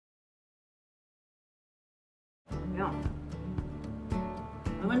yum.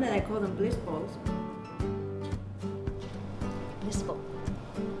 I wonder they call them bliss balls. Blissful.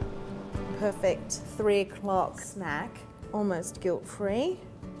 Perfect 3 o'clock snack, almost guilt-free.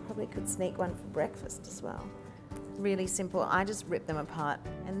 Probably could sneak one for breakfast as well. Really simple, I just rip them apart,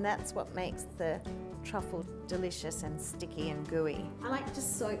 and that's what makes the truffle delicious and sticky and gooey. I like to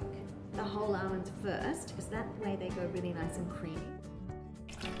soak the whole almonds first, because that way they go really nice and creamy.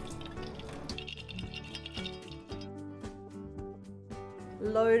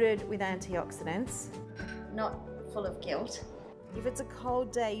 Loaded with antioxidants, not full of guilt. If it's a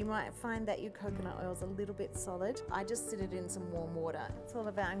cold day, you might find that your coconut oil is a little bit solid. I just sit it in some warm water. That's all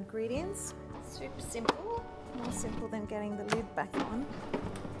of our ingredients. Super simple, more simple than getting the lid back on.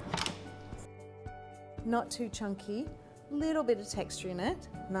 Not too chunky, little bit of texture in it,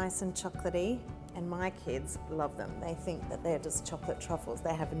 nice and chocolatey. And my kids love them. They think that they're just chocolate truffles.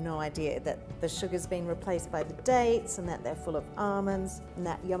 They have no idea that the sugar's been replaced by the dates and that they're full of almonds and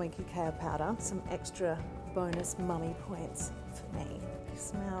that yummy cacao powder. Some extra bonus mummy points for me. They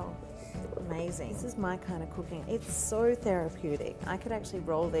smell amazing. This is my kind of cooking. It's so therapeutic. I could actually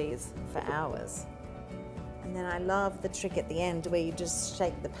roll these for hours. And then I love the trick at the end where you just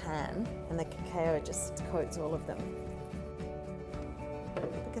shake the pan and the cacao just coats all of them.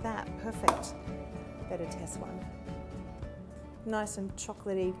 Look at that, perfect. Better test one. Nice and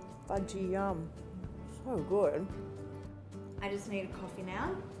chocolatey, fudgy yum. So good. I just need a coffee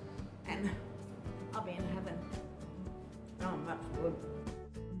now and I'll be in heaven. Oh, that's good.